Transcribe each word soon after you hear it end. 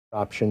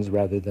options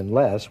rather than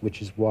less,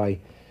 which is why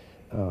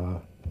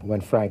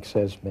when Frank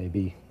says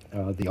maybe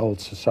the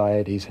old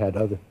societies had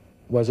other,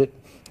 was it?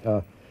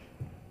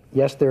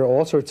 Yes, there are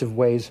all sorts of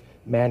ways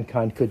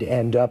mankind could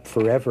end up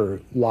forever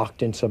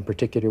locked in some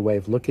particular way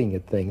of looking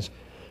at things,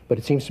 but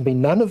it seems to me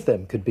none of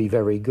them could be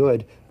very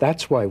good.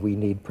 That's why we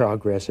need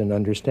progress and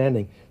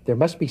understanding. There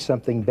must be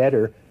something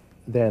better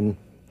than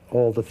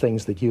all the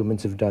things that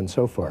humans have done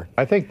so far.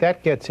 I think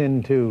that gets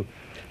into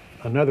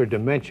another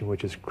dimension,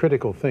 which is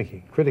critical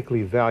thinking, critical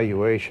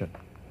evaluation.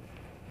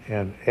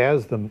 And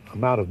as the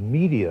amount of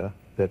media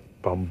that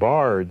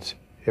bombards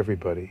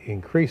everybody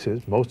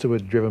increases, most of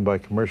it driven by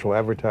commercial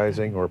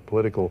advertising or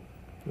political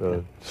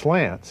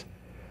slants,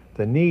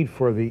 the need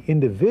for the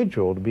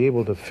individual to be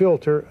able to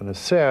filter and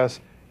assess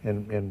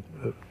and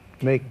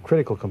make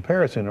critical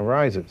comparison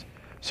arises.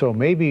 So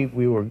maybe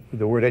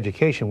the word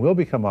education will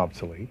become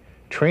obsolete.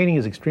 Training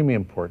is extremely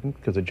important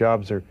because the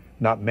jobs are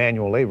not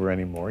manual labor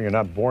anymore. You're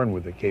not born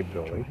with the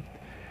capability.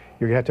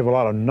 You're going to have a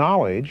lot of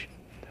knowledge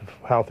of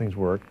how things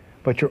work,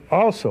 but you're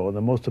also,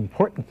 the most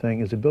important thing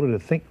is the ability to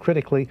think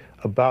critically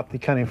about the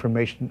kind of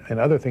information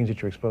and other things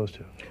that you're exposed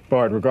to.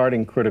 Bart,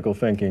 regarding critical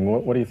thinking,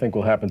 what do you think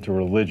will happen to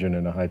religion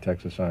in a high-tech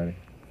society?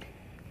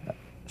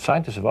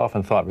 Scientists have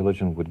often thought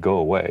religion would go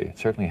away. It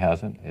certainly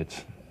hasn't.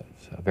 It's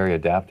a very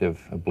adaptive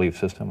belief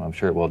system. I'm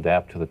sure it will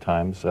adapt to the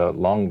times,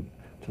 long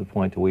to the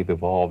point that we've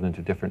evolved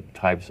into different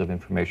types of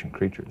information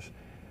creatures.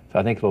 So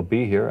I think it'll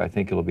be here. I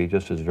think it'll be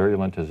just as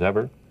virulent as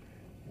ever.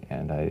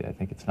 And I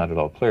think it's not at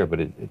all clear,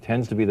 but it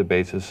tends to be the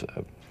basis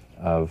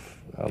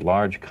of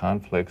large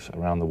conflicts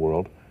around the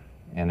world.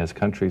 And as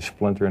countries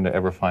splinter into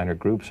ever finer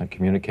groups and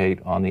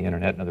communicate on the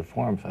internet and other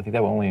forms, I think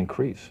that will only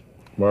increase.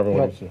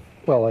 Marvin,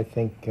 well, I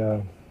think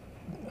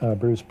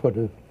Bruce put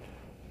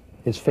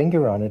his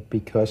finger on it,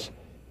 because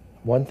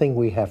one thing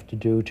we have to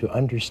do to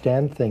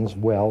understand things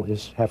well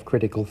is have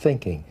critical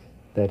thinking.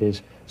 That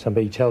is,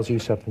 somebody tells you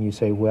something, you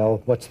say,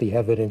 well, what's the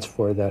evidence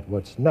for that,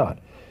 what's not?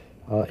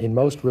 In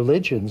most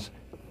religions,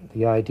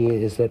 the idea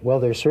is that,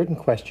 well, there are certain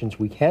questions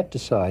we can't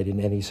decide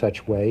in any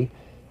such way,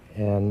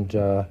 and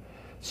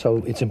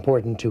so it's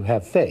important to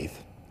have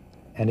faith.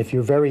 And if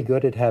you're very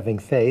good at having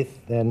faith,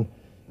 then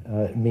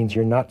it means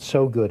you're not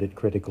so good at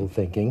critical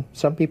thinking.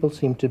 Some people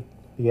seem to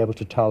be able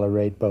to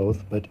tolerate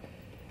both, but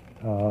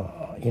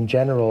in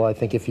general, I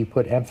think if you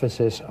put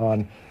emphasis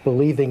on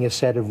believing a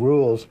set of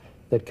rules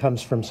that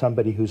comes from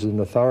somebody who's an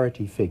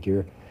authority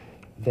figure,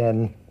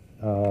 then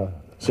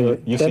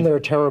there are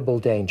terrible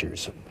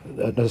dangers.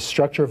 The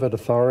structure of an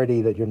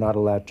authority that you're not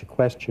allowed to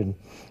question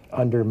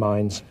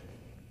undermines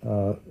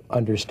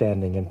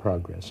understanding and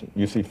progress.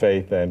 You see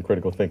faith and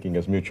critical thinking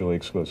as mutually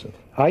exclusive?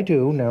 I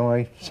do.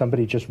 Now,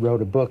 somebody just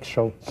wrote a book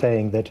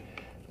saying that,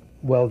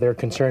 well, they're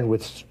concerned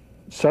with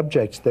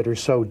subjects that are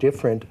so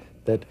different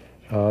that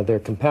they're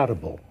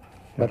compatible.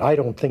 But I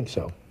don't think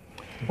so.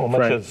 Well,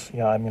 much as,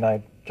 I mean,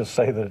 I just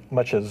say that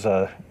much as,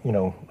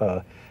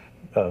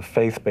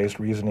 faith-based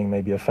reasoning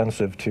may be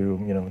offensive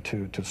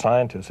to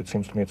scientists, it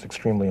seems to me it's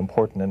extremely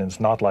important, and it's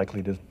not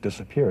likely to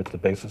disappear. It's the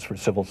basis for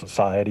civil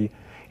society.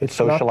 It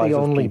socializes not the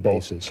only people.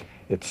 basis.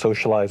 It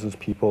socializes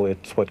people.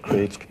 It's what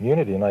creates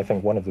community. And I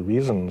think one of the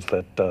reasons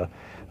that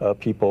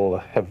people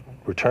have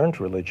returned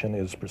to religion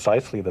is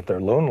precisely that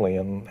they're lonely,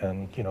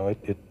 and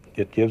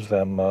it gives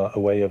them a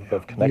way of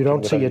connecting. You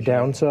don't see a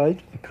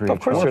downside? Of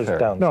course there's a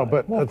downside. No,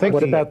 but I think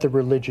what about the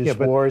religious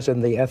wars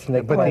and the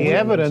ethnic cleansing the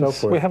evidence, and so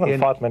forth? We haven't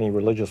fought many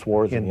religious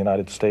wars in the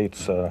United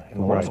States in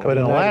the last couple But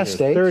in the last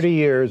States? 30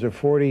 years or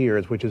 40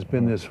 years, which has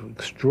been this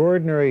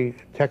extraordinary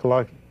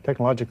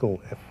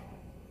technological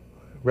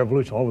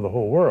revolution all over the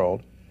whole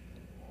world,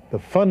 the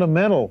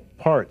fundamental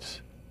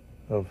parts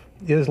of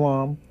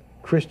Islam,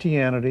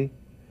 Christianity,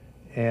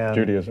 and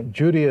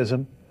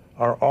Judaism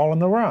are all on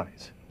the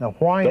rise. Now,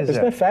 why is that?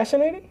 Isn't that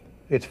fascinating?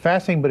 It's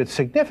fascinating, but it's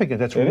significant.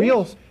 That's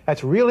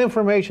real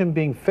information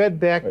being fed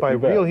back by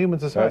real human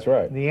society. That's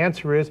right. And the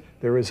answer is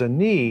there is a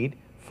need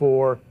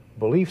for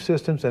belief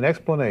systems and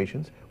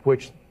explanations,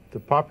 which the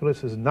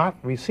populace is not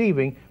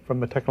receiving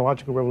from the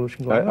technological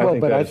revolution going on. I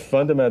think that's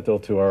fundamental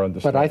to our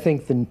understanding. But I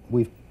think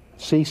we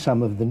see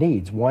some of the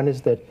needs. One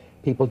is that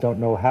people don't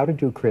know how to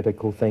do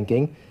critical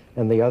thinking,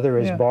 and the other,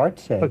 as Bart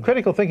said. But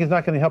critical thinking is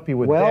not going to help you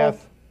with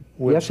death.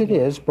 Yes, it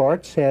is.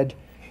 Bart said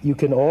you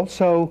can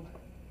also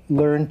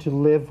learn to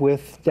live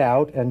with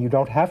doubt, and you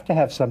don't have to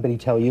have somebody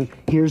tell you,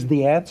 here's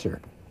the answer.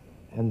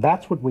 And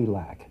that's what we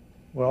lack.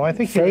 Well, I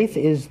think faith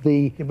is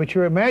the but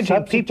you're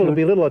imagining people to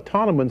be little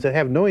autonomans that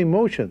have no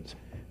emotions.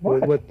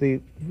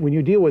 When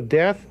you deal with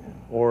death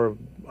or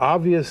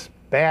obvious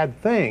bad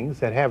things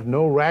that have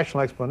no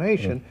rational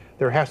explanation,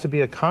 there has to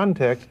be a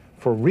context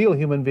for real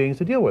human beings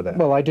to deal with that.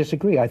 Well, I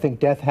disagree. I think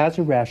death has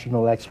a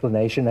rational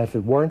explanation. If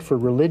it weren't for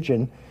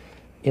religion,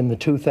 in the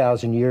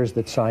 2,000 years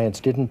that science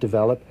didn't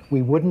develop,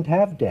 we wouldn't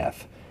have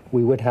death.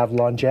 We would have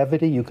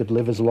longevity. You could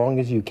live as long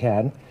as you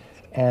can.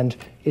 And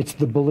it's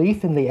the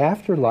belief in the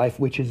afterlife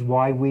which is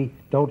why we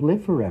don't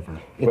live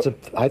forever.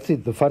 I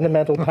think the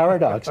fundamental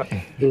paradox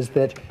is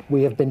that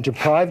we have been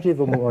deprived of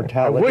I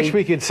immortality. wish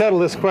we could settle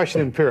this question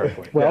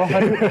empirically. Well,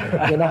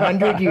 in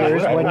 100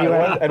 years, when you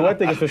have... And one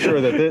thing is for sure,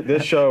 that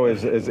this show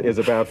is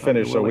about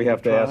finished, so we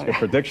have to ask a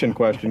prediction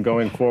question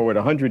going forward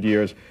 100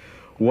 years.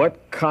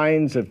 What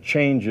kinds of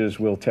changes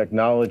will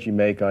technology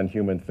make on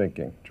human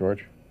thinking?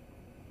 George?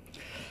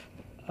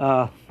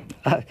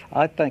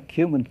 I think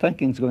human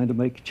thinking is going to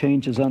make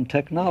changes on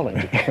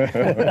technology.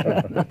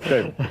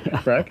 Okay.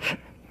 Frank?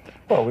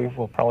 Well, we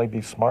will probably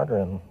be smarter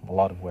in a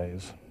lot of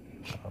ways,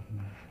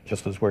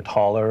 just as we're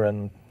taller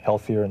and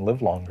healthier and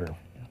live longer.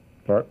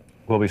 Bart?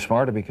 We'll be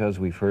smarter because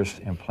we first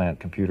implant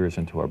computers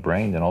into our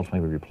brain, then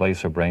ultimately we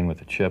replace our brain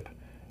with a chip,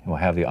 and we'll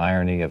have the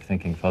irony of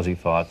thinking fuzzy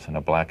thoughts in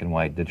a black and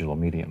white digital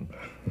medium.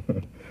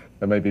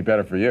 That may be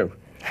better for you.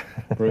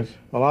 Bruce?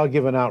 Well, I'll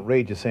give an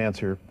outrageous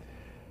answer.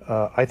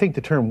 I think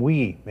the term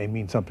 "we" may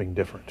mean something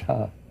different.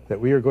 That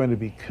we are going to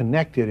be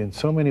connected in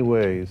so many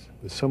ways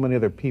with so many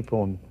other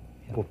people,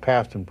 both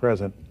past and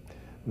present,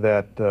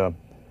 that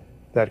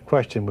that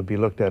question would be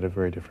looked at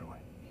very differently.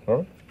 All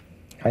right.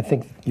 I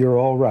think you're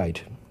all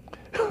right.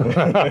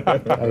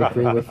 I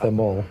agree with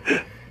them all.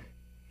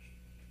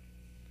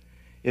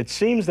 It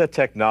seems that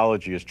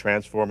technology is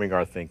transforming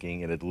our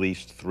thinking in at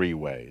least 3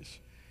 ways.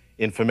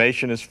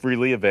 Information is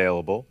freely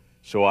available,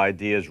 so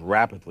ideas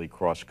rapidly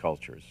cross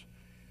cultures.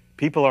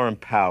 People are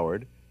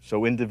empowered,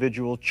 so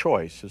individual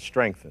choice is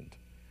strengthened.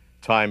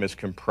 Time is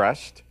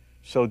compressed,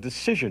 so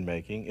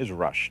decision-making is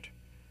rushed.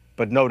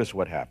 But notice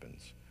what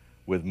happens.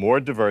 With more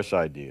diverse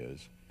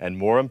ideas and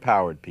more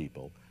empowered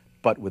people,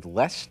 but with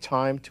less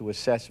time to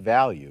assess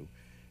value,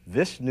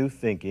 this new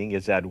thinking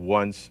is at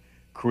once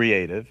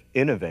creative,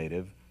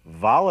 innovative,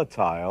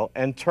 volatile,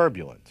 and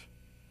turbulent.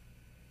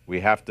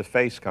 We have to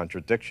face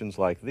contradictions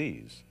like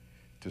these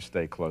to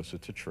stay closer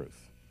to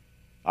truth.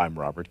 I'm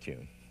Robert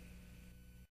Kuhn.